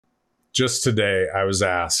Just today, I was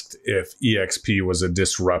asked if EXP was a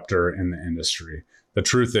disruptor in the industry. The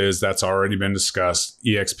truth is that's already been discussed.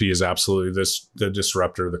 EXP is absolutely the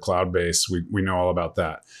disruptor, the cloud base. We know all about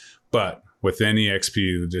that. But within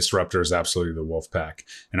EXP, the disruptor is absolutely the Wolfpack.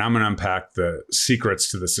 And I'm going to unpack the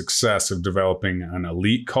secrets to the success of developing an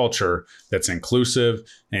elite culture that's inclusive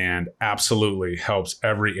and absolutely helps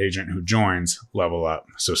every agent who joins level up.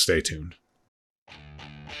 So stay tuned.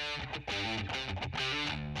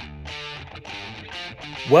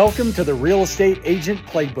 Welcome to the Real Estate Agent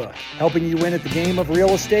Playbook, helping you win at the game of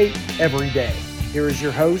real estate every day. Here is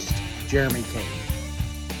your host, Jeremy Kane.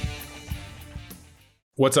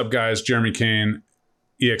 What's up, guys? Jeremy Kane,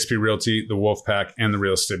 EXP Realty, the Wolfpack, and the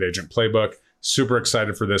Real Estate Agent Playbook. Super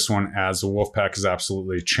excited for this one, as the Wolfpack has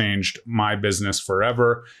absolutely changed my business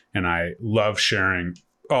forever, and I love sharing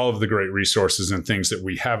all of the great resources and things that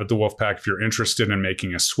we have at the Wolfpack. If you're interested in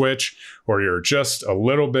making a switch, or you're just a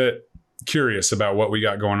little bit curious about what we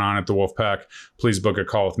got going on at the Wolfpack, please book a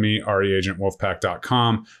call with me,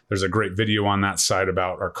 reagentwolfpack.com. There's a great video on that site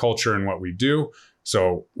about our culture and what we do.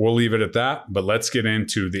 So we'll leave it at that, but let's get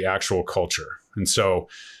into the actual culture. And so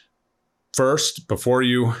first, before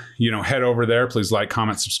you head over there, please like,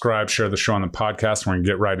 comment, subscribe, share the show on the podcast. We're going to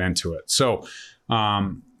get right into it. So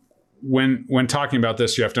when talking about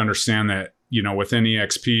this, you have to understand that within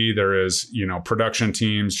EXP, there is, production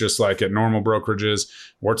teams, just like at normal brokerages.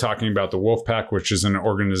 We're talking about the Wolfpack, which is an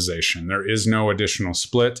organization. There is no additional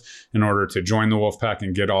split in order to join the Wolfpack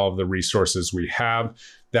and get all of the resources we have.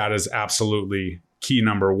 That is absolutely key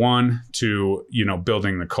number one to,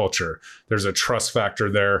 building the culture. There's a trust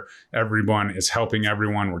factor there. Everyone is helping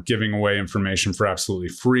everyone. We're giving away information for absolutely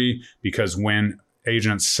free, because when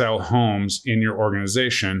agents sell homes in your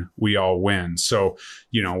organization, we all win. So,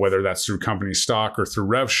 whether that's through company stock or through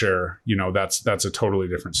rev share, that's a totally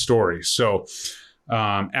different story. So,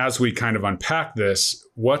 as we kind of unpack this,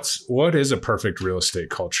 what is a perfect real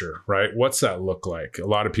estate culture, right? What's that look like? A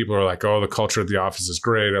lot of people are like, oh, the culture at the office is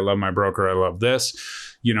great. I love my broker. I love this.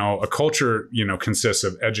 A culture, consists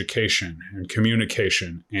of education and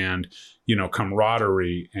communication and,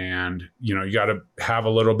 camaraderie, and, you got to have a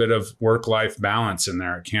little bit of work-life balance in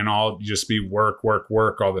there. It can't all just be work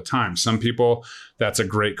all the time. Some people, that's a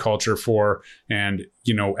great culture for, and,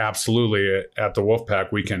 absolutely at the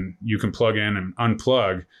Wolfpack, you can plug in and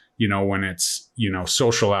unplug, when it's,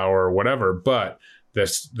 social hour or whatever, but the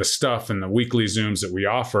stuff and the weekly Zooms that we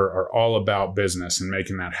offer are all about business and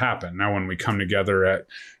making that happen. Now, when we come together at,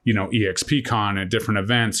 EXP Con at different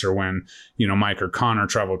events, or when, Mike or Connor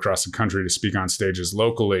travel across the country to speak on stages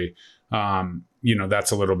locally,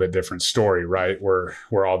 that's a little bit different story, right? We're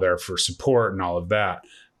all there for support and all of that.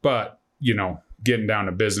 But, getting down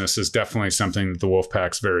to business is definitely something that the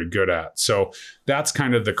Wolfpack's very good at. So that's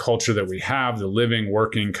kind of the culture that we have, the living,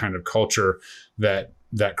 working kind of culture that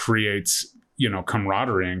creates,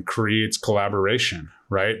 camaraderie and creates collaboration,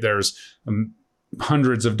 right? There's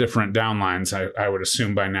hundreds of different downlines, I would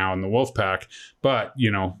assume by now, in the Wolfpack, but,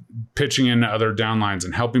 pitching into other downlines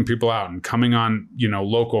and helping people out and coming on,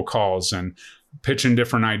 local calls and pitching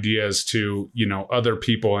different ideas to, other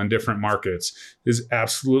people in different markets is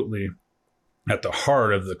absolutely at the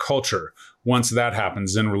heart of the culture. Once that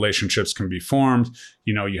happens, then relationships can be formed.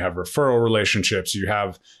 You have referral relationships. You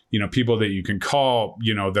have, people that you can call,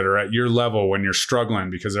 that are at your level when you're struggling,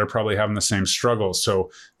 because they're probably having the same struggles.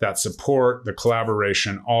 So that support, the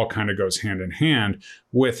collaboration, all kind of goes hand in hand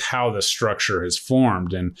with how the structure is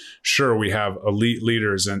formed. And sure, we have elite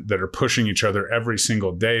leaders that are pushing each other every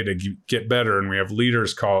single day to get better. And we have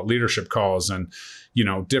leadership calls and,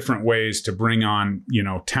 different ways to bring on,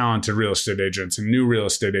 talented real estate agents and new real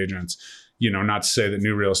estate agents. Not to say that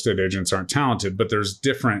new real estate agents aren't talented, but there's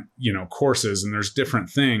different, courses, and there's different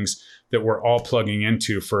things that we're all plugging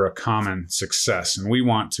into for a common success. And we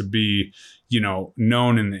want to be,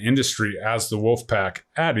 known in the industry as the Wolfpack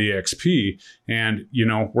at EXP, and,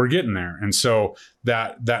 we're getting there. And so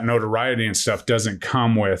that notoriety and stuff doesn't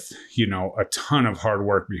come with, a ton of hard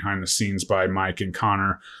work behind the scenes by Mike and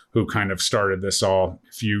Connor, who kind of started this all.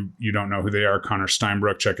 If you don't know who they are, Connor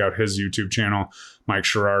Steinbrook, check out his YouTube channel. Mike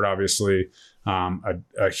Sherrard, obviously,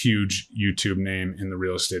 a huge YouTube name in the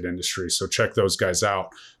real estate industry. So check those guys out.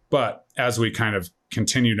 But as we kind of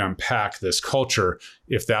continue to unpack this culture,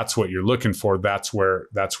 if that's what you're looking for, that's where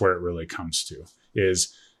it really comes to,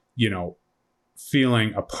 is,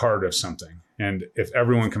 feeling a part of something. And if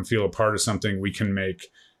everyone can feel a part of something, we can make,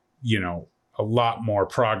 a lot more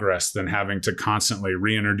progress than having to constantly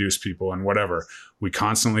reintroduce people and whatever. We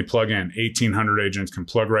constantly plug in. 1,800 agents can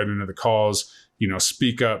plug right into the calls,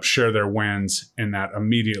 speak up, share their wins, and that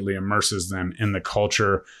immediately immerses them in the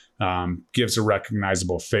culture gives a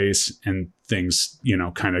recognizable face, and things,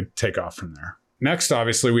 kind of take off from there. Next,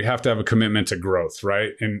 obviously, we have to have a commitment to growth,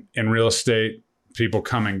 right? In real estate, people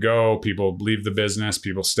come and go, people leave the business,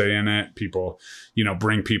 people stay in it, people,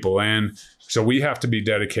 bring people in. So we have to be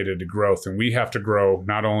dedicated to growth, and we have to grow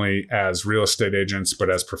not only as real estate agents, but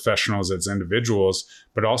as professionals, as individuals,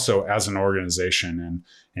 but also as an organization,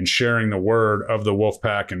 and sharing the word of the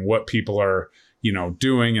Wolfpack and what people are,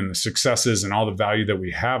 doing, and the successes and all the value that we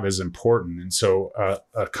have is important. And so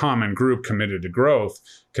a common group committed to growth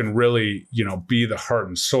can really, be the heart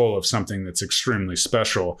and soul of something that's extremely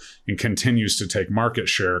special and continues to take market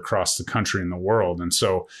share across the country and the world. And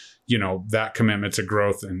so, that commitment to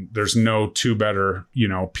growth, and there's no two better,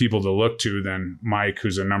 people to look to than Mike,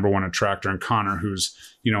 who's a number one attractor, and Connor, who's,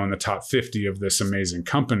 in the top 50 of this amazing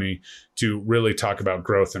company, to really talk about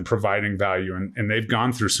growth and providing value. And they've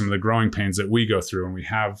gone through some of the growing pains that we go through, and we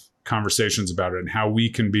have conversations about it and how we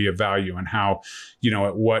can be of value, and how,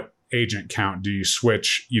 at what agent count do you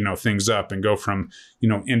switch, things up and go from,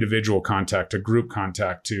 individual contact to group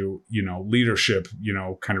contact to, leadership,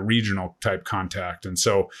 kind of regional type contact. And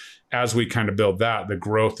so as we kind of build that, the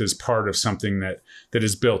growth is part of something that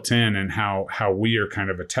is built in, and how we are kind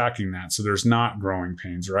of attacking that. So there's not growing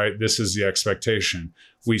pains, right? This is the expectation.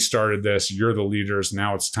 We started this, you're the leaders.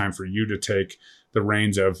 Now it's time for you to take the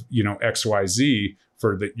reins of, XYZ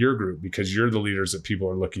for your group, because you're the leaders that people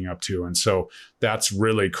are looking up to. And so that's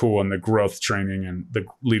really cool. And the growth training and the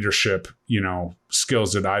leadership,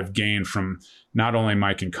 skills that I've gained from not only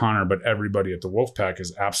Mike and Connor, but everybody at the Wolfpack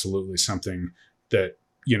is absolutely something that,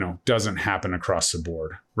 doesn't happen across the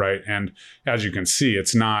board. Right. And as you can see,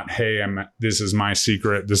 it's not, hey, this is my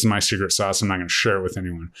secret. This is my secret sauce. I'm not going to share it with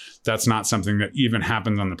anyone. That's not something that even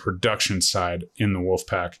happens on the production side in the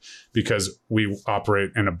Wolfpack, because we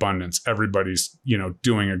operate in abundance. Everybody's,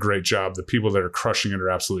 doing a great job. The people that are crushing it are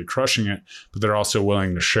absolutely crushing it, but they're also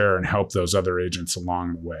willing to share and help those other agents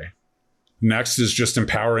along the way. Next is just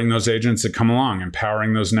empowering those agents that come along,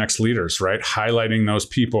 empowering those next leaders, right? Highlighting those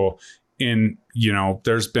people.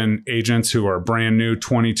 There's been agents who are brand new,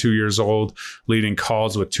 22 years old, leading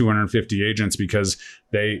calls with 250 agents because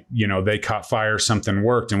they caught fire, something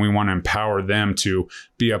worked, and we want to empower them to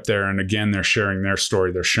be up there. And again, they're sharing their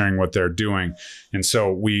story, they're sharing what they're doing. And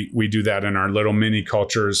so we do that in our little mini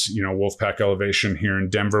cultures, Wolfpack Elevation here in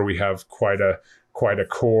Denver. We have quite a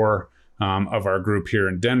core of our group here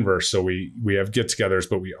in Denver. So we have get-togethers,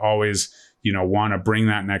 but we always want to bring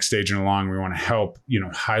that next agent along. We want to help,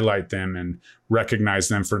 highlight them and recognize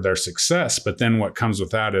them for their success. But then what comes with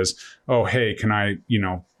that is, oh, hey, can I,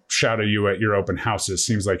 shadow you at your open houses?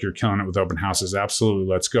 Seems like you're killing it with open houses.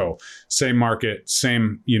 Absolutely. Let's go. Same market,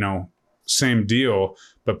 same deal,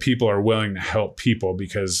 but people are willing to help people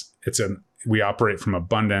because we operate from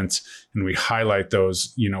abundance, and we highlight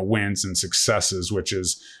those, wins and successes, which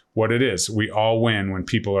is what it is. We all win when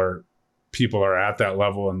people are at that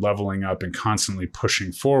level and leveling up and constantly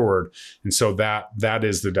pushing forward. And so that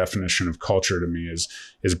is the definition of culture to me,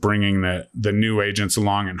 is bringing the new agents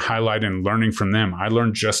along and highlighting and learning from them. I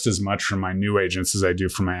learn just as much from my new agents as I do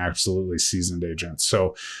from my absolutely seasoned agents.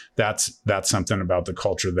 So that's something about the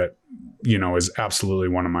culture that, is absolutely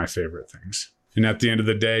one of my favorite things. And at the end of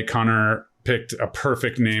the day, Connor picked a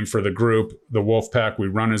perfect name for the group, the Wolfpack. We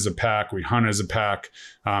run as a pack, we hunt as a pack,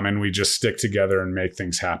 and we just stick together and make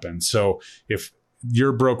things happen. So if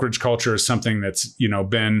your brokerage culture is something that's,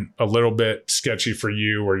 been a little bit sketchy for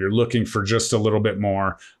you, or you're looking for just a little bit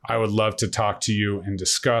more, I would love to talk to you and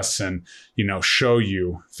discuss and,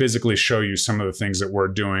 physically show you some of the things that we're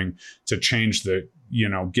doing to change the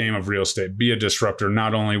game of real estate, be a disruptor,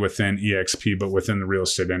 not only within EXP, but within the real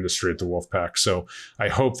estate industry at the Wolfpack. So I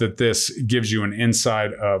hope that this gives you an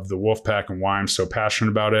insight of the Wolfpack and why I'm so passionate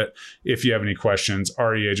about it. If you have any questions,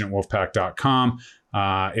 reagentwolfpack.com.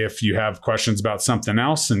 If you have questions about something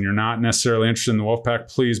else and you're not necessarily interested in the Wolfpack,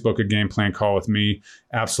 please book a game plan call with me.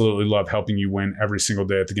 Absolutely love helping you win every single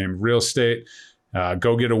day at the game of real estate.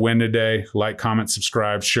 Go get a win today. Like, comment,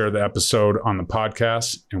 subscribe, share the episode on the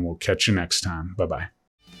podcast, and we'll catch you next time. Bye-bye.